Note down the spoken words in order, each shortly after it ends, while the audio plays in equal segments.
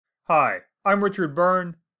Hi, I'm Richard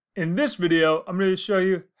Byrne. In this video, I'm going to show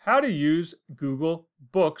you how to use Google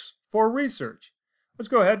Books for research. Let's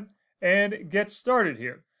go ahead and get started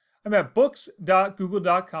here. I'm at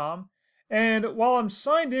books.google.com, and while I'm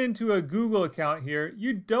signed into a Google account here,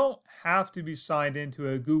 you don't have to be signed into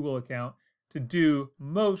a Google account to do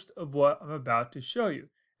most of what I'm about to show you.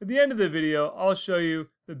 At the end of the video, I'll show you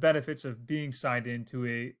the benefits of being signed into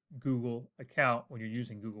a Google account when you're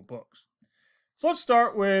using Google Books. So let's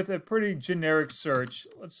start with a pretty generic search.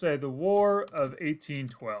 Let's say the War of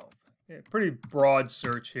 1812. A pretty broad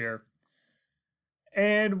search here.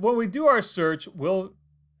 And when we do our search, we'll,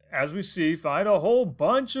 as we see, find a whole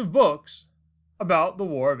bunch of books about the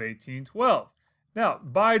War of 1812. Now,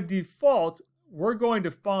 by default, we're going to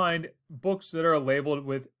find books that are labeled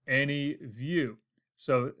with any view.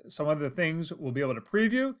 So some of the things we'll be able to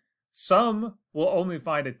preview. Some we'll only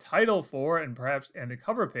find a title for and perhaps the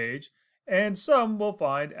cover page. And some we'll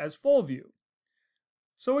find as full view.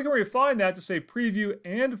 So we can refine that to say preview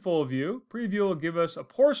and full view. Preview will give us a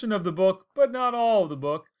portion of the book, but not all of the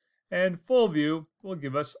book. And full view will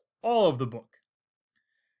give us all of the book.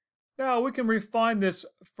 Now we can refine this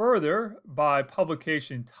further by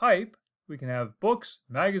publication type. We can have books,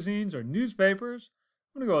 magazines, or newspapers.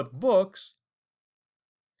 I'm going to go with books.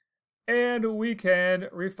 And we can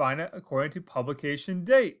refine it according to publication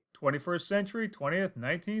date, 21st century, 20th,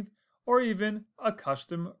 19th, or even a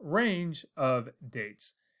custom range of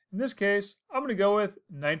dates. In this case, I'm going to go with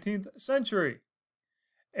 19th century.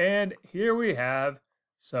 And here we have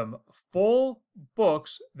some full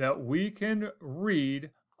books that we can read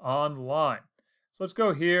online. So let's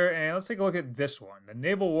go here and let's take a look at this one, The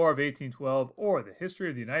Naval War of 1812 or The History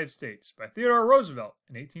of the United States by Theodore Roosevelt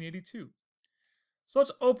in 1882. So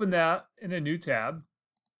let's open that in a new tab.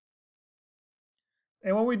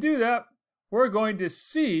 And when we do that, we're going to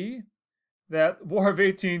see that War of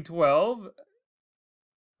 1812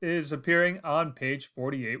 is appearing on page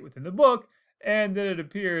 48 within the book, and that it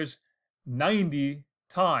appears 90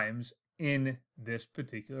 times in this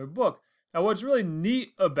particular book. Now, what's really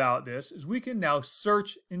neat about this is we can now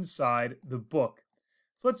search inside the book.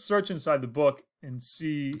 So let's search inside the book and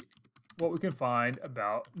see what we can find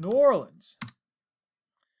about New Orleans.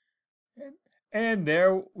 And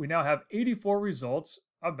there we now have 84 results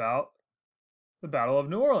about the Battle of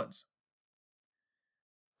New Orleans.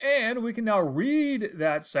 And we can now read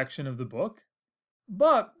that section of the book,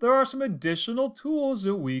 but there are some additional tools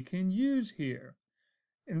that we can use here.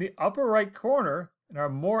 In the upper right corner, in our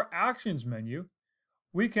More Actions menu,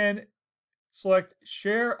 we can select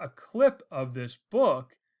Share a Clip of this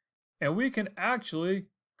book, and we can actually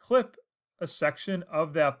clip a section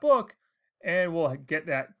of that book, and we'll get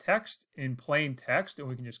that text in plain text, and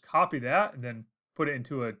we can just copy that and then put it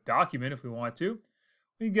into a document if we want to.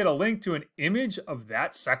 We can get a link to an image of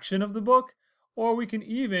that section of the book, or we can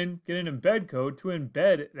even get an embed code to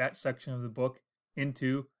embed that section of the book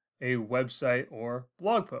into a website or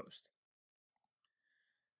blog post.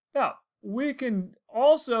 Now, we can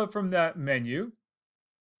also, from that menu,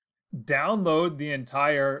 download the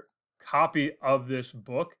entire copy of this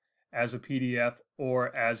book as a PDF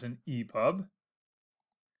or as an EPUB.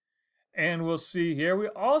 And we'll see here, we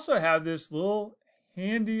also have this little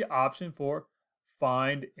handy option for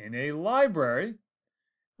Find in a Library.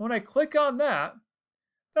 When I click on that,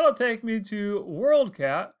 that'll take me to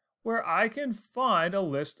WorldCat, where I can find a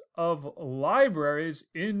list of libraries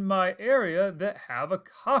in my area that have a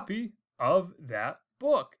copy of that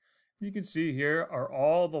book. You can see here are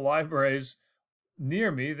all the libraries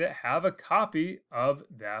near me that have a copy of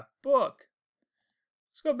that book.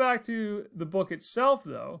 Let's go back to the book itself,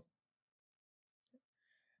 though.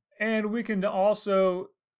 And we can also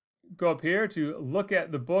go up here to look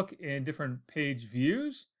at the book in different page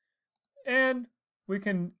views. And we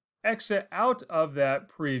can exit out of that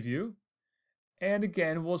preview. And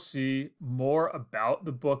again, we'll see more about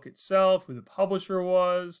the book itself, who the publisher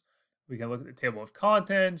was. We can look at the table of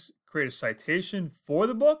contents, create a citation for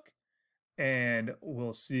the book. And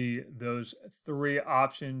we'll see those three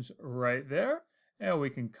options right there. And we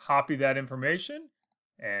can copy that information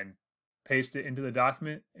and paste it into the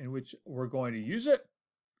document in which we're going to use it.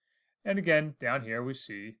 And again, down here we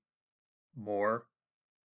see more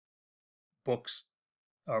books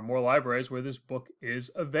or more libraries where this book is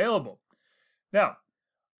available. Now,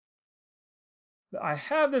 I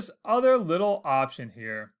have this other little option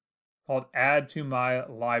here called Add to My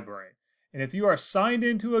Library. And if you are signed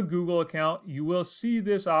into a Google account, you will see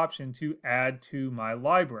this option to Add to My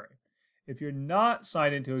Library. If you're not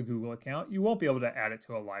signed into a Google account, you won't be able to add it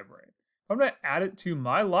to a library. I'm going to add it to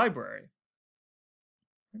my library.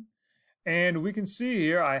 And we can see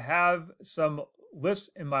here I have some lists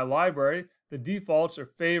in my library. The defaults are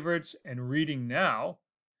favorites and reading now.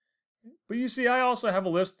 But you see, I also have a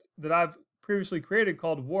list that I've previously created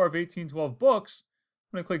called War of 1812 Books.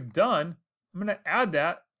 I'm going to click Done. I'm going to add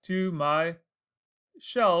that to my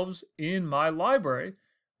shelves in my library.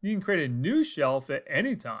 You can create a new shelf at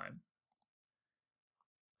any time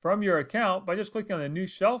from your account by just clicking on the New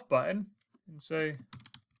Shelf button and say,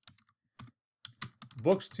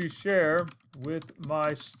 Books to share with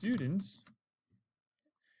my students.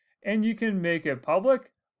 And you can make it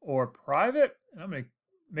public or private. And I'm going to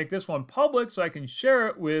make this one public so I can share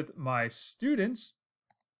it with my students.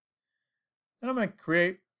 And I'm going to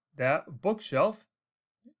create that bookshelf.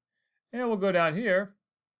 And we'll go down here.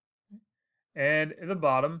 And at the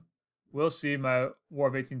bottom, we'll see my War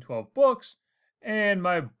of 1812 books. And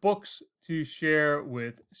my books to share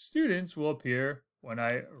with students will appear when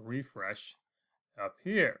I refresh up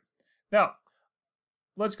here. Now,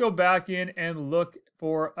 let's go back in and look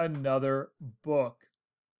for another book.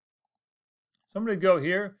 So I'm going to go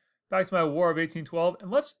here, back to my War of 1812,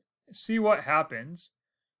 and let's see what happens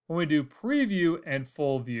when we do preview and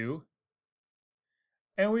full view,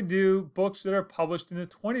 and we do books that are published in the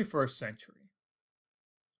 21st century.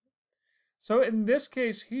 So in this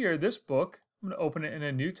case here, this book, I'm going to open it in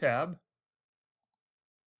a new tab.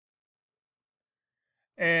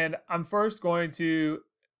 And I'm first going to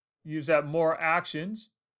use that More Actions.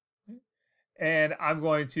 And I'm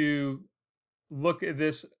going to look at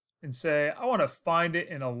this and say, I want to find it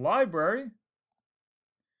in a library.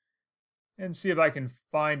 And see if I can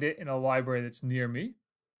find it in a library that's near me.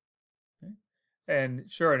 And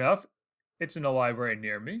sure enough, it's in a library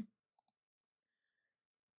near me.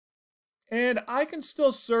 And I can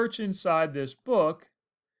still search inside this book.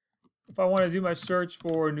 If I want to do my search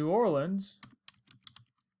for New Orleans,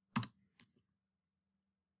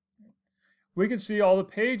 we can see all the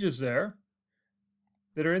pages there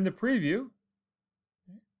that are in the preview.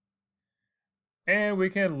 And we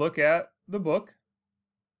can look at the book.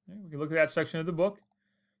 We can look at that section of the book.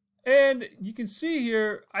 And you can see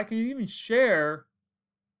here, I can even share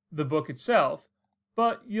the book itself.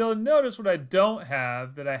 But you'll notice what I don't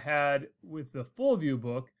have that I had with the full view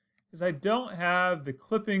book is I don't have the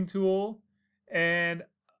clipping tool, and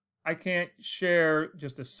I can't share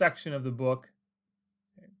just a section of the book.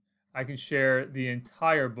 I can share the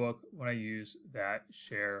entire book when I use that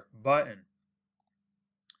share button.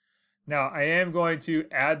 Now, I am going to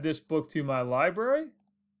add this book to my library.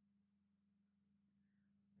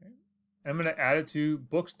 I'm going to add it to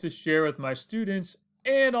Books to Share with my students,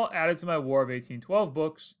 and I'll add it to my War of 1812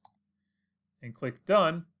 books and click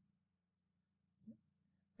Done.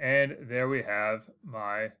 And there we have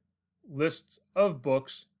my lists of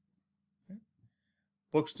books.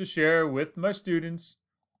 Books to share with my students.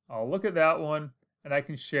 I'll look at that one, and I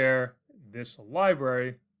can share this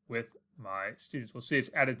library with my students. We'll see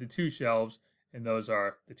it's added to 2 shelves, and those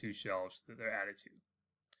are the 2 shelves that they're added to.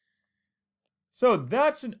 So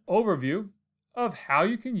that's an overview of how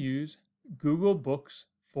you can use Google Books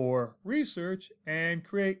for research and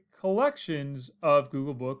create collections of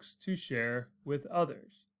Google Books to share with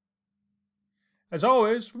others. As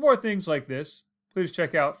always, for more things like this, please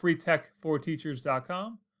check out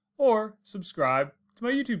freetechforteachers.com or subscribe to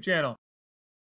my YouTube channel.